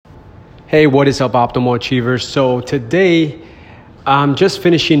Hey, what is up, Optimal Achievers? So today, I'm just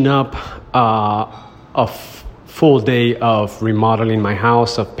finishing up a full day of remodeling my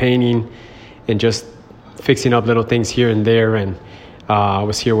house, of painting, and just fixing up little things here and there. And I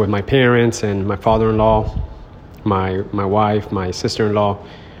was here with my parents and my father-in-law, my wife, my sister-in-law,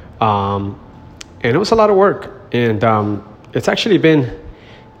 and it was a lot of work. And it's actually been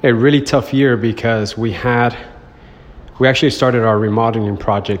a really tough year because we actually started our remodeling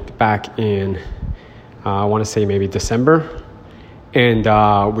project back in, I want to say maybe December. And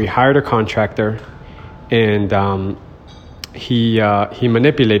we hired a contractor, and he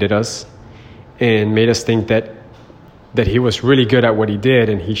manipulated us and made us think that he was really good at what he did.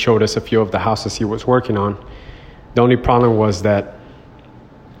 And he showed us a few of the houses he was working on. The only problem was that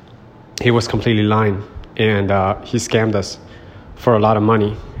he was completely lying, and he scammed us for a lot of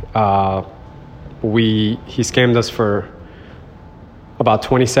money. He scammed us for about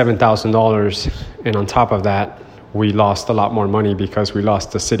 $27,000, and on top of that, we lost a lot more money because we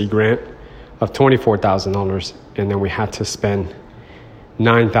lost the city grant of $24,000, and then we had to spend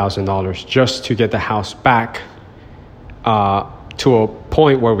 $9,000 just to get the house back to a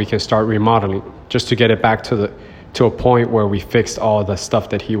point where we can start remodeling, just to get it back to a point where we fixed all the stuff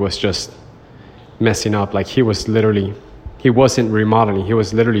that he was just messing up. Like he wasn't remodeling, he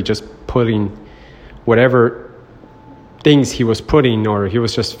was literally just putting whatever things he was putting, or he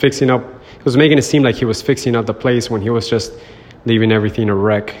was just fixing up. He was making it seem like he was fixing up the place when he was just leaving everything a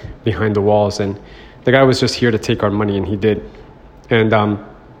wreck behind the walls. And the guy was just here to take our money, and he did. And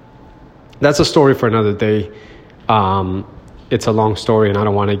that's a story for another day. It's a long story, and I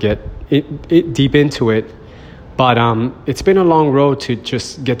don't want to get it deep into it. But it's been a long road to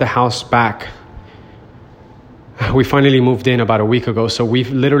just get the house back. We finally moved in about a week ago, so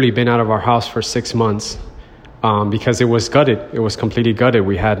we've literally been out of our house for 6 months because it was gutted. It was completely gutted.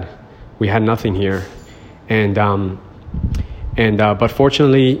 We had nothing here, but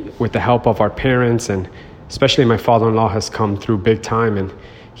fortunately, with the help of our parents, and especially my father-in-law has come through big time, and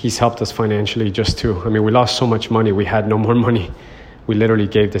he's helped us financially. We lost so much money. We had no more money. We literally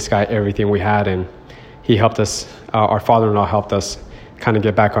gave this guy everything we had, and he helped us. Our father-in-law helped us kind of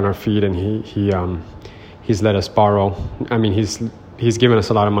get back on our feet, and he's let us borrow. He's given us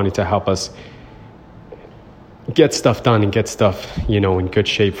a lot of money to help us get stuff done and get stuff, in good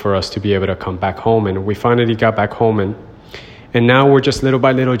shape for us to be able to come back home. And we finally got back home, and now we're just little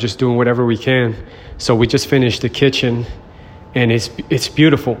by little just doing whatever we can. So we just finished the kitchen, and it's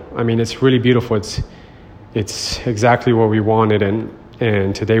beautiful. It's really beautiful. It's exactly what we wanted.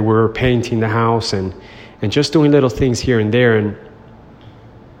 And today we're painting the house and just doing little things here and there. And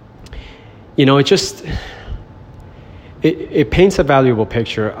it paints a valuable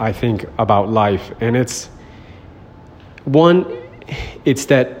picture, I think, about life. And it's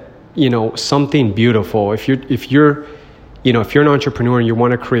that, something beautiful. If you're an entrepreneur and you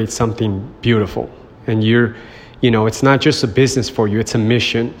want to create something beautiful, and it's not just a business for you, it's a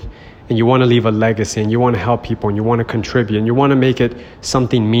mission, and you want to leave a legacy, and you want to help people, and you want to contribute, and you want to make it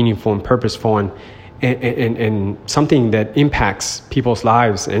something meaningful and purposeful, and something that impacts people's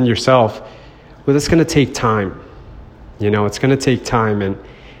lives and yourself. Well, it's going to take time. It's going to take time,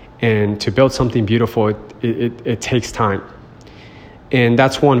 and to build something beautiful, it takes time. And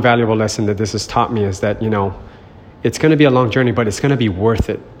that's one valuable lesson that this has taught me, is that, it's going to be a long journey, but it's going to be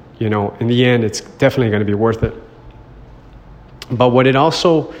worth it. In the end, it's definitely going to be worth it. But what it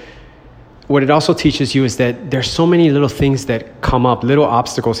also teaches you is that there's so many little things that come up, little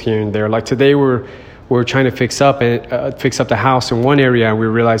obstacles here and there. Like today, we're trying to fix up the house in one area, and we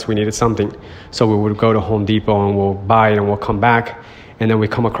realized we needed something. So we would go to Home Depot and we'll buy it, and we'll come back, and then we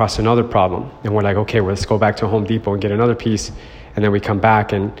come across another problem, and we're like, okay, well, let's go back to Home Depot and get another piece. And then we come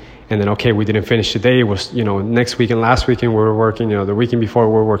back, and then, okay, we didn't finish today. It was, next week and last weekend we were working, the weekend before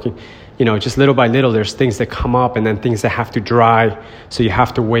we were working, just little by little, there's things that come up, and then things that have to dry. So you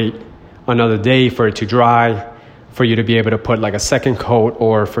have to wait another day for it to dry, for you to be able to put like a second coat,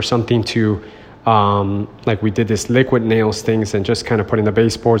 or for something to, like we did this liquid nails things and just kind of putting the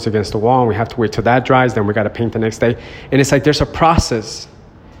baseboards against the wall, and we have to wait till that dries, then we got to paint the next day. And it's like there's a process.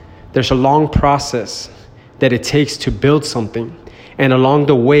 There's a long process that it takes to build something. And along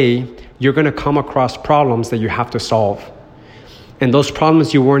the way, you're going to come across problems that you have to solve. And those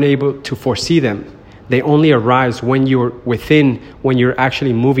problems, you weren't able to foresee them. They only arise when you're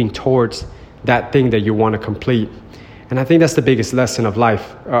actually moving towards that thing that you want to complete. And I think that's the biggest lesson of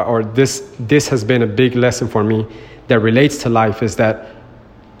life, or this has been a big lesson for me that relates to life, is that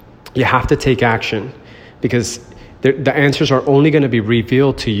you have to take action, because the answers are only going to be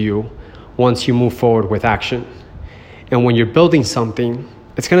revealed to you once you move forward with action. And when you're building something,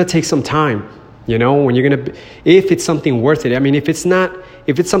 it's going to take some time. You know, when you're going to, if it's something worth it. I mean, if it's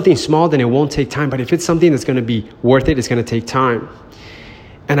something small, then it won't take time. But if it's something that's going to be worth it, it's going to take time.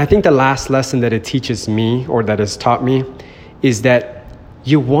 And I think the last lesson that it teaches me, or that has taught me, is that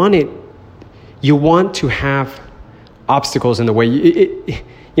you want to have obstacles in the way.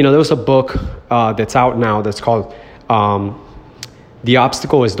 You know, there was a book that's out now that's called The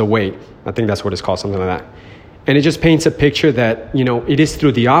Obstacle is the Way. I think that's what it's called, something like that. And it just paints a picture that, you know, it is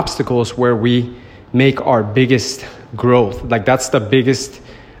through the obstacles where we make our biggest growth. Like, that's the biggest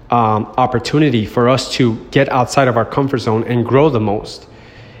opportunity for us to get outside of our comfort zone and grow the most.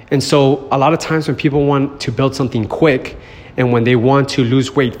 And so a lot of times when people want to build something quick, and when they want to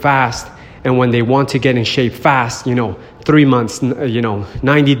lose weight fast, and when they want to get in shape fast, you know, 3 months, you know,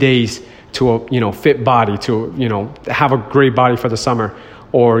 90 days to a, you know, fit body, to, you know, have a great body for the summer,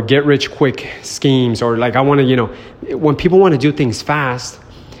 or get rich quick schemes, or like, I want to, you know, when people want to do things fast,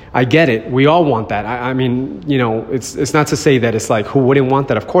 I get it. We all want that. I mean, you know, it's not to say that it's like, who wouldn't want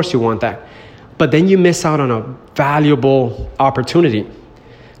that? Of course you want that. But then you miss out on a valuable opportunity.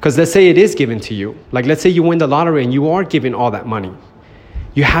 Because let's say it is given to you. Like, let's say you win the lottery and you are given all that money.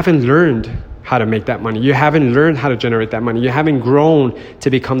 You haven't learned how to make that money. You haven't learned how to generate that money. You haven't grown to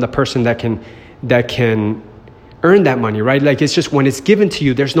become the person that can earn that money, right? Like, it's just when it's given to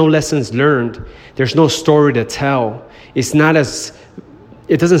you, there's no lessons learned. There's no story to tell.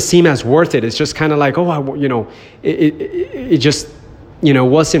 It doesn't seem as worth it. It's just kind of like, it just, you know,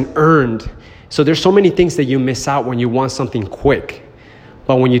 wasn't earned. So there's so many things that you miss out when you want something quick.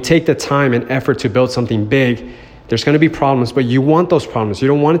 But when you take the time and effort to build something big, there's going to be problems, but you want those problems. You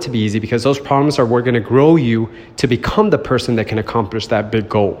don't want it to be easy, because those problems are what going to grow you to become the person that can accomplish that big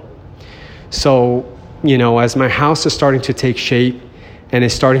goal. So, you know, as my house is starting to take shape and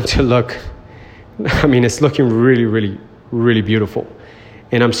it's starting to look, I mean, it's looking really, really, really beautiful.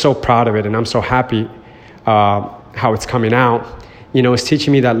 And I'm so proud of it, and I'm so happy how it's coming out. You know, it's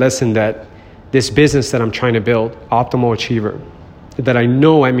teaching me that lesson, that this business that I'm trying to build, Optimal Achiever, that I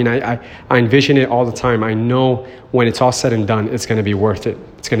know, I mean, I envision it all the time. I know when it's all said and done, it's going to be worth it.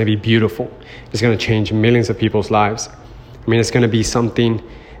 It's going to be beautiful. It's going to change millions of people's lives. I mean, it's going to be something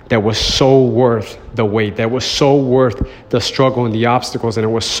that was so worth the wait, that was so worth the struggle and the obstacles, and it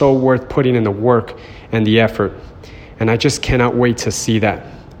was so worth putting in the work and the effort. And I just cannot wait to see that.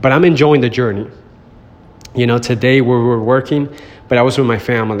 But I'm enjoying the journey. You know, today we were working, but I was with my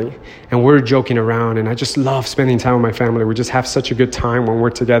family, and we're joking around, and I just love spending time with my family. We just have such a good time when we're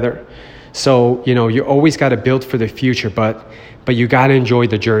together. So, you know, you always got to build for the future, but you got to enjoy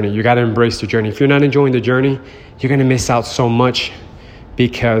the journey. You got to embrace the journey. If you're not enjoying the journey, you're going to miss out so much,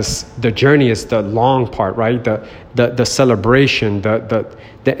 because the journey is the long part, right? The celebration,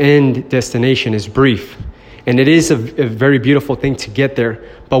 the end destination is brief. And it is a very beautiful thing to get there.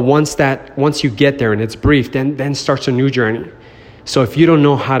 But once you get there and it's brief, then starts a new journey. So if you don't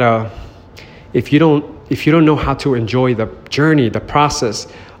know how to enjoy the journey, the process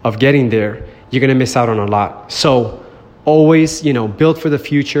of getting there, you're going to miss out on a lot. So always, you know, build for the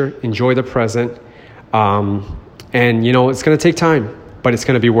future, enjoy the present. And, you know, it's going to take time, but it's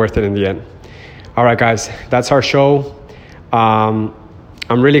going to be worth it in the end. All right, guys, that's our show. I'm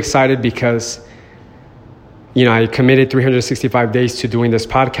really excited because, you know, I committed 365 days to doing this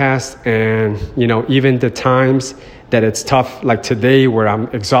podcast. And, you know, even the times that it's tough, like today where I'm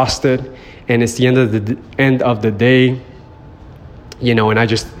exhausted and it's the end of the day, you know, and I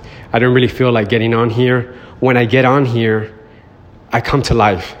don't really feel like getting on here. When I get on here, I come to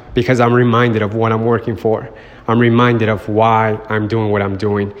life because I'm reminded of what I'm working for. I'm reminded of why I'm doing what I'm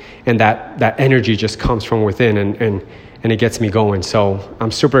doing. And that energy just comes from within and it gets me going. So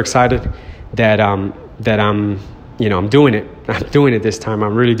I'm super excited that I'm doing it. I'm doing it this time.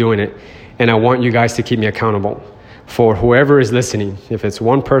 I'm really doing it. And I want you guys to keep me accountable for whoever is listening. If it's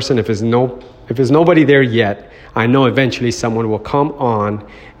one person, if there's nobody there yet, I know eventually someone will come on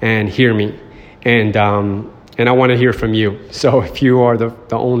and hear me. And I want to hear from you. So if you are the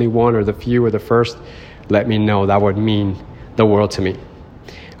only one or the few or the first, let me know. That would mean the world to me.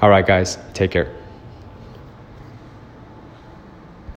 All right, guys, take care.